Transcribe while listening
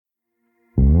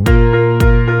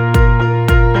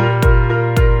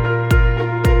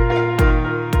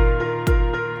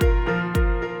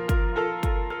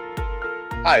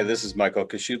Hi, this is Michael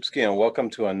Koszubski, and welcome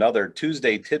to another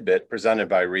Tuesday Tidbit presented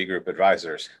by Regroup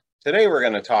Advisors. Today, we're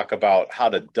going to talk about how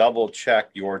to double check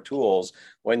your tools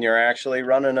when you're actually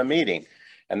running a meeting.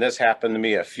 And this happened to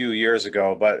me a few years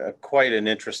ago, but quite an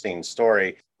interesting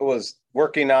story. I was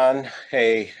working on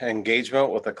an engagement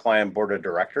with a client board of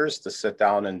directors to sit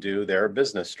down and do their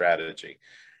business strategy.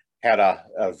 Had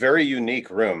a very unique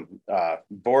room,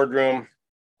 boardroom,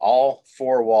 all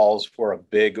four walls for a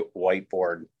big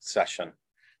whiteboard session.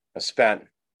 I spent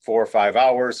 4 or 5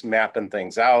 hours mapping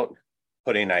things out,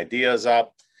 putting ideas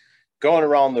up, going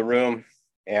around the room,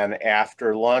 and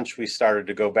after lunch, we started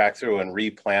to go back through and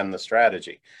replan the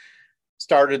strategy.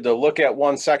 Started to look at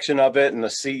one section of it, and the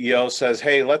CEO says,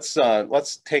 "Hey, let's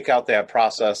take out that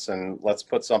process and let's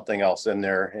put something else in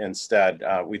there instead.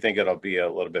 We think it'll be a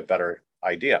little bit better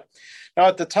idea." Now,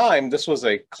 at the time, this was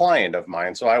a client of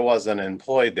mine, so I wasn't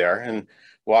employed there, and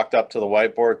walked up to the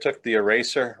whiteboard, took the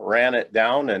eraser, ran it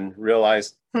down, and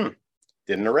realized,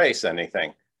 didn't erase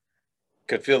anything.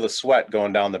 Could feel the sweat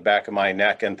going down the back of my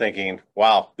neck and thinking,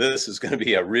 wow, this is going to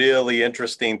be a really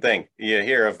interesting thing. You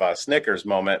hear of a Snickers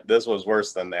moment. This was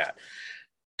worse than that.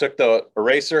 Took the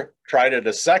eraser, tried it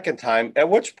a second time, at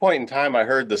which point in time I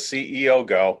heard the CEO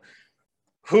go,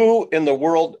 "Who in the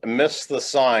world missed the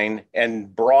sign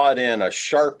and brought in a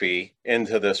Sharpie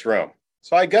into this room?"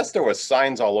 So I guess there was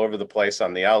signs all over the place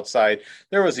on the outside.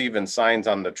 There was even signs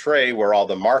on the tray where all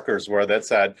the markers were that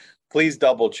said, "Please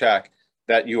double check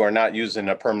that you are not using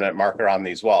a permanent marker on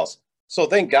these walls." So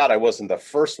thank God I wasn't the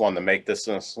first one to make this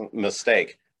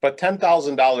mistake. But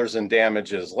 $10,000 in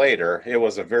damages later, it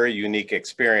was a very unique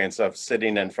experience of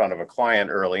sitting in front of a client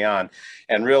early on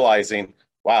and realizing,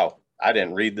 wow, I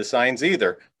didn't read the signs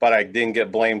either, but I didn't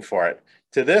get blamed for it.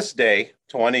 To this day,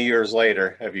 20 years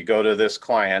later, if you go to this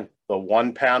client, the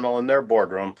one panel in their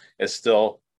boardroom is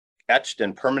still etched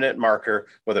in permanent marker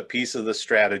with a piece of the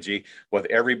strategy with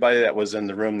everybody that was in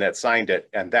the room that signed it.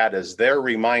 And that is their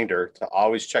reminder to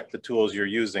always check the tools you're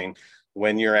using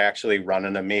when you're actually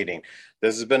running a meeting.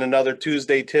 This has been another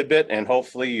Tuesday Tidbit, and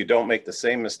hopefully you don't make the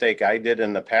same mistake I did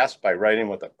in the past by writing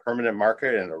with a permanent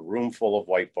marker in a room full of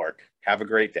whiteboard. Have a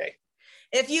great day.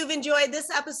 If you've enjoyed this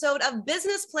episode of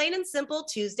Business Plain and Simple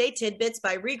Tuesday Tidbits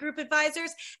by Regroup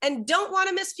Advisors and don't want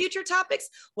to miss future topics,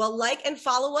 well, like and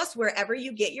follow us wherever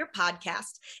you get your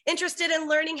podcast. Interested in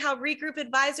learning how Regroup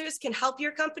Advisors can help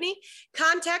your company?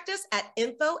 Contact us at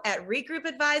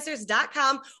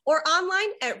info@regroupadvisors.com or online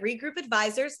at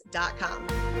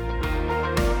regroupadvisors.com.